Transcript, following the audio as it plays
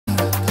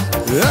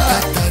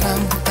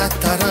Tataram,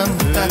 tataram,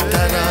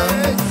 tataram.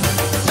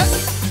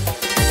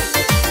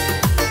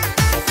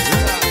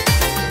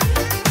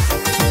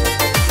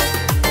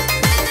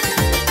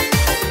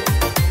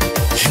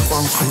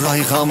 Hivan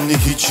kuray gamni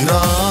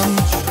hicran,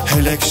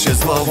 helek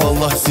şezva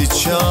vallah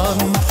ziçan.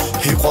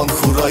 Hivan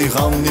kuray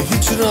gamni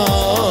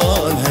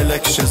hicran,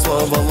 helek şezva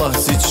vallah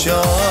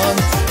ziçan.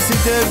 Si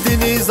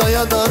derdiniz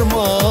aya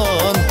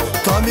darman,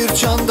 tamir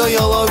çanda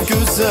yalav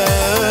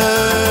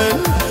güzel.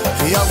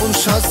 Yavun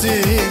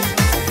şazi,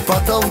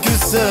 patav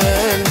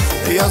güzel.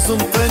 Yazın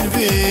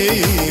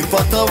pelvi,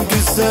 patav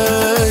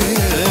güzel.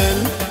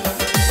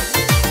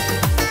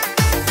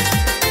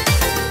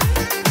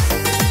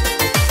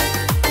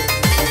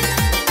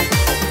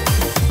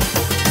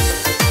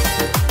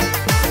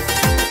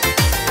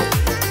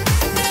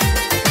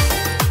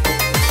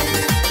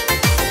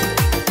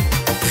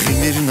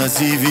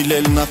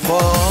 Nazivilel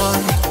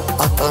nakvar,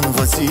 atan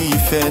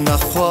vazife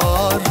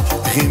nakvar.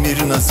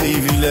 Gimir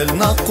nazivilel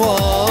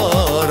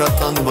nakvar,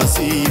 atan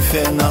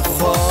vazife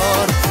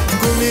nakvar.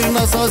 Gumir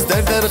nazaz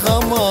derder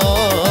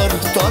gamar,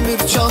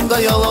 tamir çanda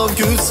yalav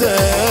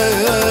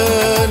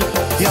güzel.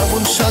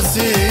 Yavun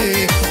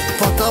şazi,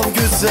 patav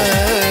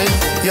güzel.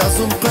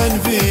 Yazın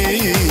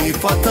pelvi,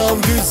 patav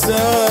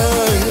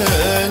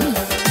güzel.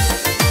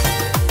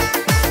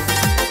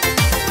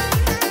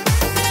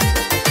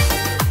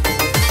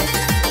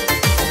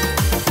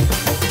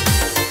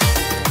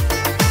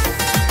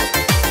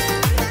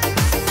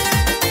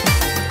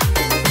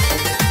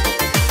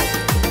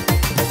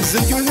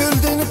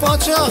 Zigühüldün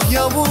paçak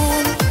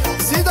yavun,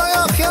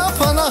 zidayak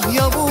yapanak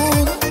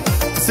yavun.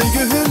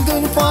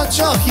 Zigühüldün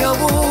paçak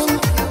yavun,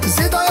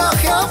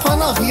 zidayak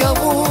yapanak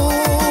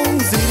yavun.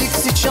 Zirik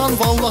ziçan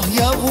vallah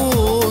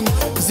yavun,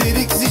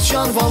 zirik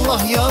ziçan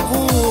vallah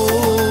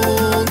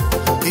yavun.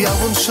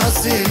 Yavun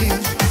şazi,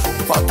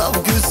 patav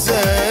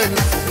güzel.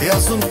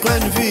 Yazın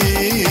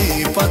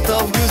pelvi,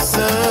 patav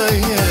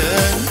güzel.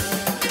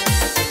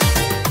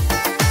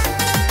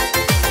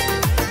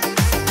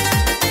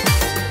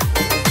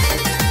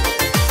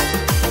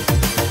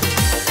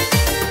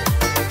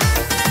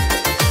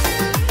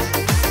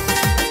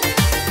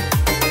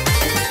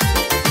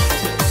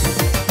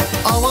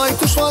 Avay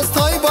tuş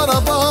vastay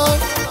barabar,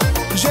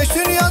 jeş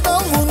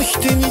dünyadan vun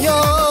ihtin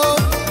yar.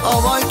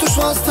 Avay tuş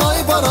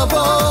vastay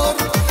barabar,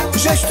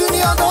 jeş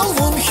dünyadan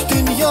vun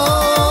ihtin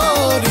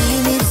yar. İyi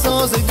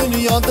mirzaz ey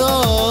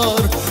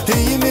dünyadar,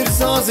 iyi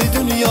mirzaz ey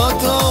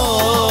dünyadar.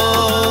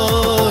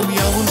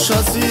 Yavun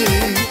şazi,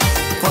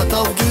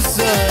 patav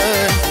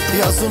güzel.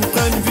 Yazın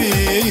kalbi,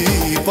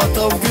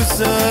 patav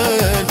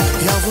güzel.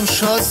 Yavun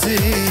şazi,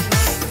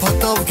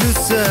 patav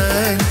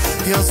güzel.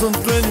 Yazın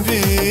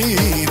kalbi,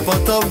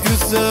 patav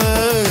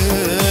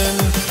güzel.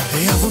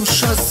 Yavun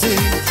şazi,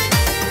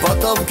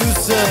 patav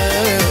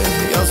güzel.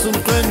 Yazın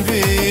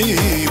kalbi,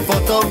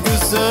 patav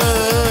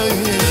güzel.